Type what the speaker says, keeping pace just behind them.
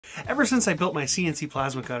Ever since I built my CNC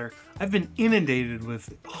plasma cutter, I've been inundated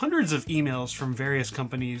with hundreds of emails from various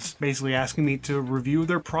companies basically asking me to review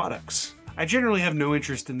their products. I generally have no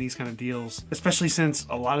interest in these kind of deals, especially since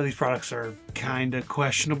a lot of these products are kinda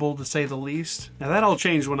questionable to say the least. Now that all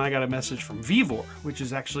changed when I got a message from Vevor, which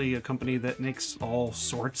is actually a company that makes all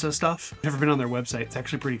sorts of stuff. I've never been on their website, it's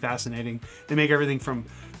actually pretty fascinating. They make everything from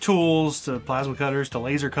tools to plasma cutters to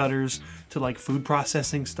laser cutters to like food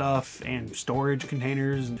processing stuff and storage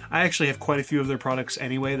containers. And I actually have quite a few of their products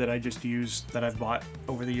anyway that I just use, that I've bought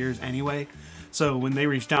over the years anyway. So when they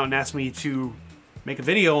reached out and asked me to make a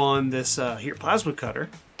video on this here plasma cutter,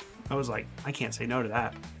 I was like, I can't say no to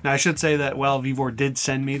that. Now I should say that while Vevor did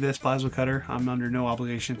send me this plasma cutter, I'm under no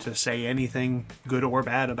obligation to say anything good or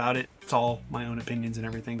bad about it. It's all my own opinions and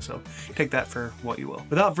everything, so take that for what you will.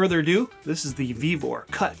 Without further ado, this is the Vevor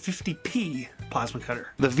CUT-50P plasma cutter.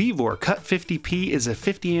 The Vevor CUT-50P is a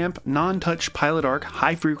 50 amp non-touch pilot arc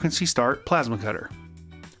high frequency start plasma cutter.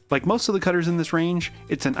 Like most of the cutters in this range,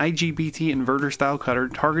 it's an IGBT inverter style cutter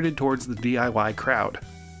targeted towards the DIY crowd.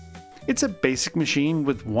 It's a basic machine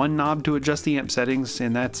with one knob to adjust the amp settings,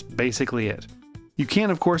 and that's basically it. You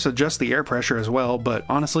can of course adjust the air pressure as well, but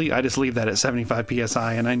honestly I just leave that at 75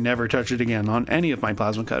 psi and I never touch it again on any of my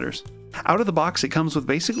plasma cutters. Out of the box it comes with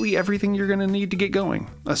basically everything you're going to need to get going,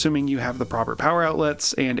 assuming you have the proper power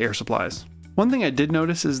outlets and air supplies. One thing I did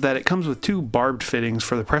notice is that it comes with two barbed fittings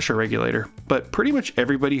for the pressure regulator, but pretty much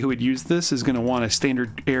everybody who would use this is going to want a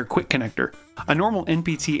standard air quick connector. A normal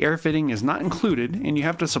NPT air fitting is not included, and you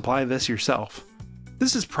have to supply this yourself.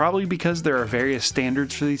 This is probably because there are various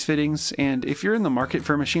standards for these fittings, and if you're in the market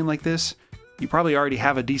for a machine like this, you probably already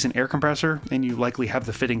have a decent air compressor, and you likely have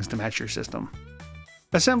the fittings to match your system.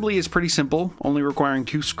 Assembly is pretty simple, only requiring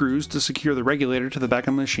 2 screws to secure the regulator to the back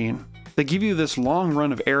of the machine. They give you this long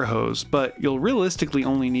run of air hose, but you'll realistically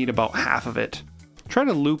only need about half of it. Try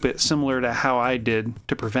to loop it similar to how I did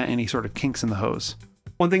to prevent any sort of kinks in the hose.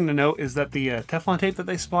 One thing to note is that the Teflon tape that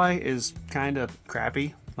they supply is kind of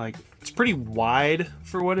crappy. Like, it's pretty wide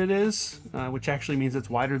for what it is, which actually means it's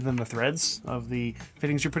wider than the threads of the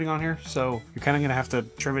fittings you're putting on here. So you're kind of going to have to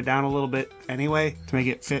trim it down a little bit anyway to make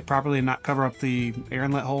it fit properly and not cover up the air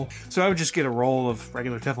inlet hole. So I would just get a roll of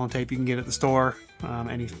regular Teflon tape you can get at the store.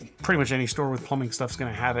 Pretty much any store with plumbing stuff's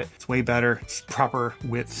going to have it. It's way better, it's proper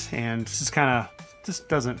width, and it's just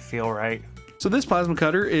doesn't feel right. So this plasma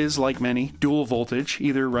cutter is, like many, dual voltage,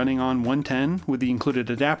 either running on 110 with the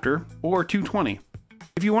included adapter or 220.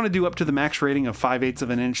 If you want to do up to the max rating of 5/8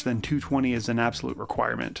 of an inch, then 220 is an absolute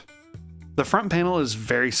requirement. The front panel is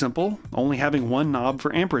very simple, only having one knob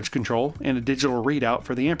for amperage control and a digital readout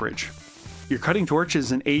for the amperage. Your cutting torch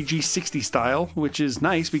is an AG60 style, which is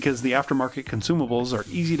nice because the aftermarket consumables are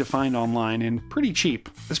easy to find online and pretty cheap,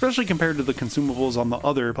 especially compared to the consumables on the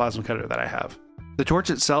other plasma cutter that I have. The torch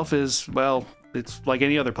itself is, well, it's like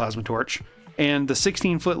any other plasma torch, and the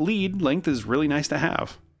 16-foot lead length is really nice to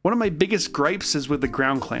have. One of my biggest gripes is with the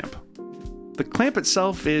ground clamp. The clamp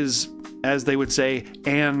itself is, as they would say,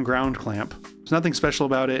 an ground clamp. There's nothing special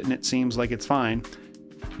about it and it seems like it's fine,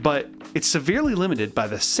 but it's severely limited by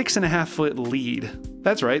the 6.5-foot lead.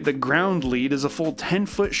 That's right, the ground lead is a full 10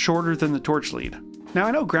 foot shorter than the torch lead. Now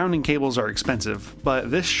I know grounding cables are expensive, but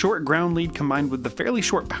this short ground lead combined with the fairly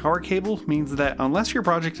short power cable means that unless your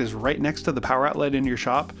project is right next to the power outlet in your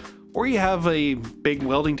shop, or you have a big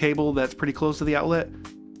welding table that's pretty close to the outlet,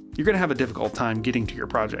 you're going to have a difficult time getting to your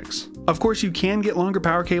projects. Of course, you can get longer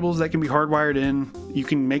power cables that can be hardwired in. You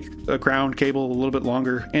can make a ground cable a little bit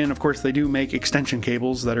longer, and of course they do make extension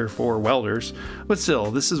cables that are for welders, but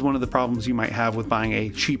still, this is one of the problems you might have with buying a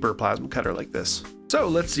cheaper plasma cutter like this. So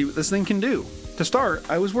let's see what this thing can do. To start,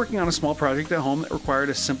 I was working on a small project at home that required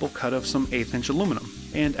a simple cut of some 1/8 inch aluminum,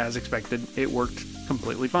 and as expected, it worked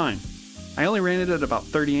completely fine. I only ran it at about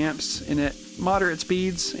 30 amps and at moderate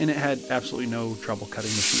speeds, and it had absolutely no trouble cutting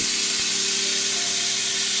the sheet.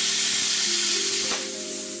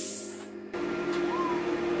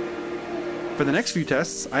 For the next few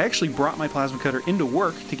tests, I actually brought my plasma cutter into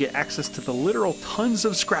work to get access to the literal tons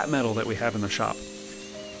of scrap metal that we have in the shop.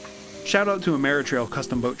 Shout out to Ameritrail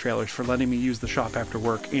Custom Boat Trailers for letting me use the shop after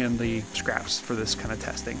work and the scraps for this kind of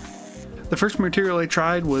testing. The first material I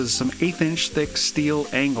tried was some 1/8 inch thick steel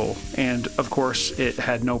angle, and of course it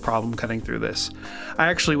had no problem cutting through this. I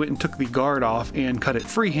actually went and took the guard off and cut it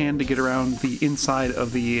freehand to get around the inside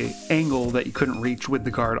of the angle that you couldn't reach with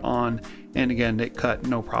the guard on, and again it cut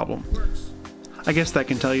no problem. I guess that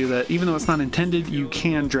can tell you that even though it's not intended, you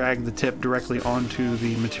can drag the tip directly onto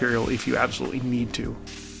the material if you absolutely need to.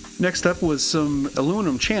 Next up was some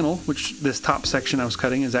aluminum channel, which this top section I was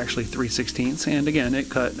cutting is actually 3/16, and again, it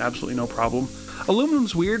cut absolutely no problem.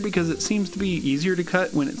 Aluminum's weird because it seems to be easier to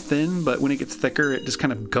cut when it's thin, but when it gets thicker, it just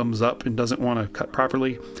kind of gums up and doesn't want to cut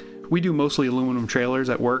properly. We do mostly aluminum trailers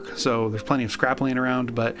at work, so there's plenty of scrap laying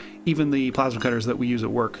around, but even the plasma cutters that we use at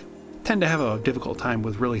work tend to have a difficult time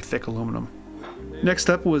with really thick aluminum. Next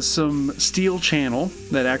up was some steel channel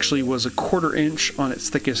that actually was 1/4 inch on its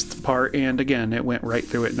thickest part, and again, it went right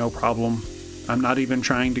through it, no problem. I'm not even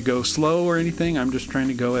trying to go slow or anything, I'm just trying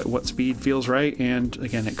to go at what speed feels right, and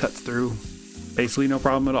again, it cuts through basically no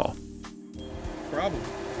problem at all. No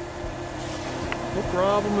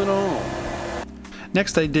problem at all.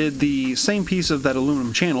 Next I did the same piece of that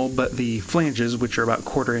aluminum channel, but the flanges, which are about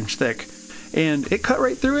 1/4 inch thick, and it cut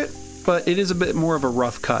right through it, but it is a bit more of a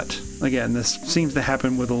rough cut. Again, this seems to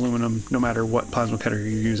happen with aluminum no matter what plasma cutter you're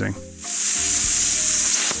using.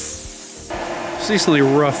 It's decently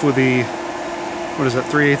rough with the, what is that,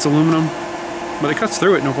 3/8 aluminum? But it cuts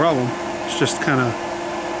through it, no problem. It's just kind of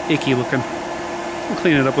icky looking. I'll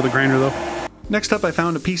clean it up with a grinder though. Next up I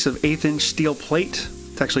found a piece of 1/8 inch steel plate.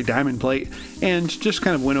 It's actually diamond plate, and just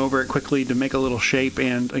kind of went over it quickly to make a little shape,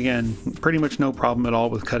 and again, pretty much no problem at all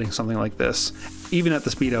with cutting something like this, even at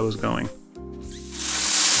the speed I was going.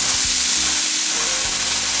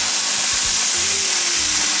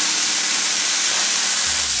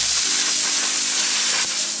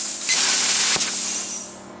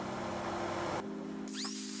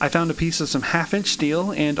 I found a piece of some 1/2 inch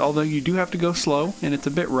steel, and although you do have to go slow and it's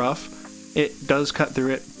a bit rough, it does cut through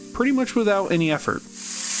it pretty much without any effort.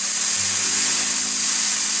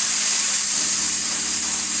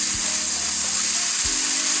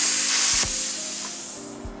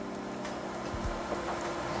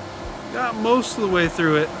 Got most of the way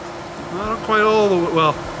through it. Not quite all the way.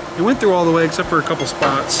 Well, it went through all the way except for a couple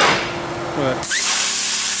spots. But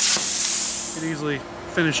you could easily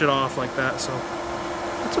finish it off like that. So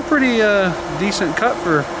that's a pretty decent cut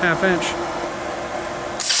for 1/2 inch.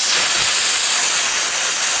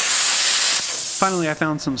 Finally, I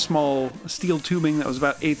found some small steel tubing that was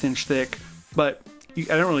about 1/8 inch thick, but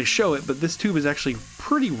I don't really show it, but this tube is actually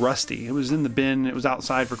pretty rusty. It was in the bin, it was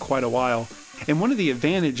outside for quite a while. And one of the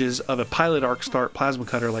advantages of a pilot arc start plasma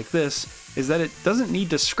cutter like this is that it doesn't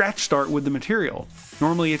need to scratch start with the material.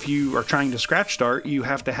 Normally, if you are trying to scratch start, you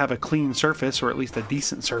have to have a clean surface, or at least a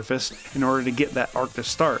decent surface, in order to get that arc to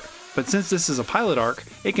start. But since this is a pilot arc,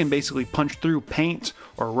 it can basically punch through paint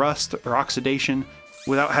or rust or oxidation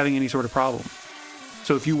without having any sort of problem.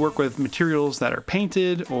 So if you work with materials that are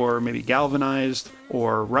painted or maybe galvanized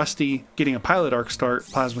or rusty, getting a pilot arc start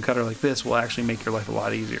plasma cutter like this will actually make your life a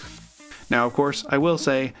lot easier. Now, of course, I will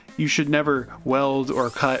say you should never weld or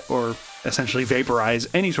cut or essentially vaporize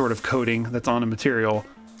any sort of coating that's on a material.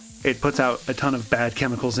 It puts out a ton of bad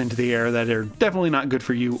chemicals into the air that are definitely not good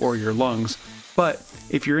for you or your lungs. But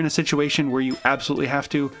if you're in a situation where you absolutely have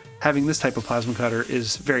to, having this type of plasma cutter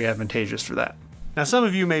is very advantageous for that. Now, some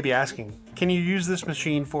of you may be asking, can you use this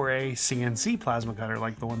machine for a CNC plasma cutter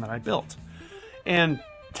like the one that I built? And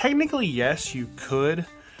technically, yes, you could,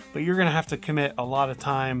 but you're going to have to commit a lot of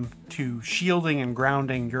time to shielding and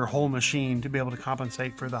grounding your whole machine to be able to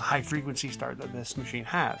compensate for the high frequency start that this machine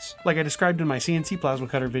has. Like I described in my CNC plasma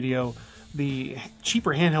cutter video, the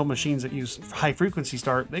cheaper handheld machines that use high frequency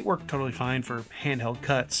start, they work totally fine for handheld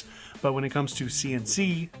cuts. But when it comes to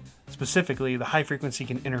CNC, specifically, the high frequency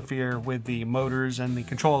can interfere with the motors and the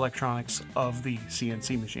control electronics of the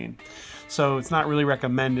CNC machine. So it's not really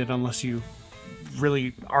recommended unless you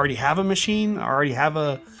really already have a machine, already have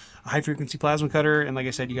a high frequency plasma cutter, and like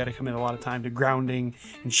I said, you got to commit a lot of time to grounding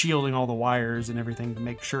and shielding all the wires and everything to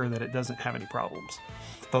make sure that it doesn't have any problems.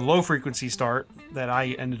 The low frequency start that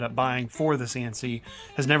I ended up buying for the CNC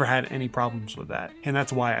has never had any problems with that, and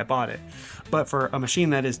that's why I bought it. But for a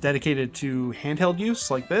machine that is dedicated to handheld use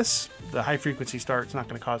like this, the high frequency start is not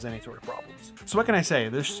going to cause any sort of problems. So what can I say?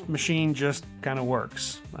 This machine just kind of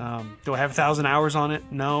works. Do I have 1,000 hours on it?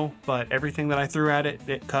 No, but everything that I threw at it,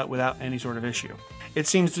 it cut without any sort of issue. It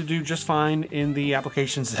seems to do just fine in the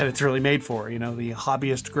applications that it's really made for. You know, the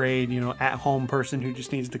hobbyist grade, you know, at-home person who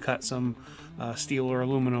just needs to cut some steel or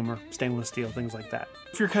aluminum or stainless steel, things like that.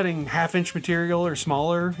 If you're cutting 1/2 inch material or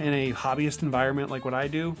smaller in a hobbyist environment like what I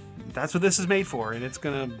do, that's what this is made for, and it's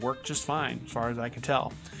gonna work just fine as far as I can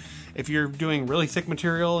tell. If you're doing really thick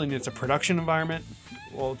material and it's a production environment,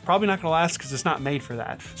 well, it's probably not gonna last because it's not made for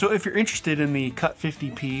that. So if you're interested in the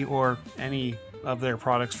CUT-50P or any of their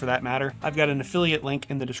products for that matter, I've got an affiliate link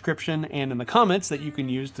in the description and in the comments that you can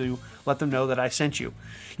use to let them know that I sent you.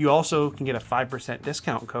 You also can get a 5%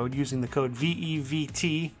 discount code using the code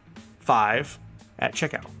VEVT5 at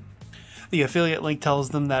checkout. The affiliate link tells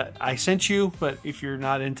them that I sent you, but if you're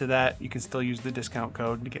not into that, you can still use the discount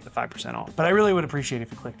code to get the 5% off. But I really would appreciate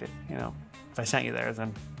if you clicked it, you know. If I sent you there,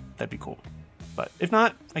 then that'd be cool. But if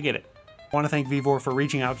not, I get it. I want to thank Vevor for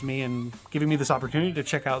reaching out to me and giving me this opportunity to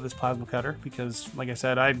check out this plasma cutter because, like I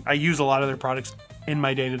said, I use a lot of their products in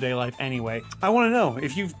my day-to-day life anyway. I want to know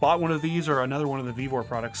if you've bought one of these or another one of the Vevor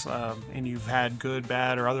products and you've had good,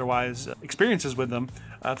 bad, or otherwise experiences with them,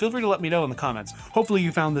 feel free to let me know in the comments. Hopefully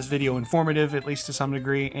you found this video informative, at least to some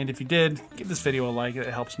degree, and if you did, give this video a like. It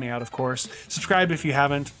helps me out, of course. Subscribe if you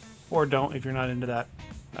haven't, or don't if you're not into that.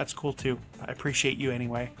 That's cool too. I appreciate you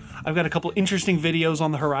anyway. I've got a couple interesting videos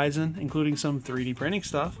on the horizon, including some 3D printing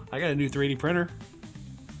stuff. I got a new 3D printer.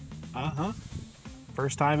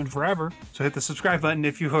 First time in forever. So hit the subscribe button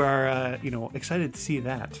if you are, excited to see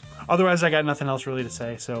that. Otherwise, I got nothing else really to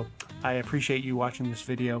say, so I appreciate you watching this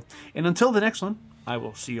video. And until the next one, I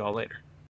will see you all later.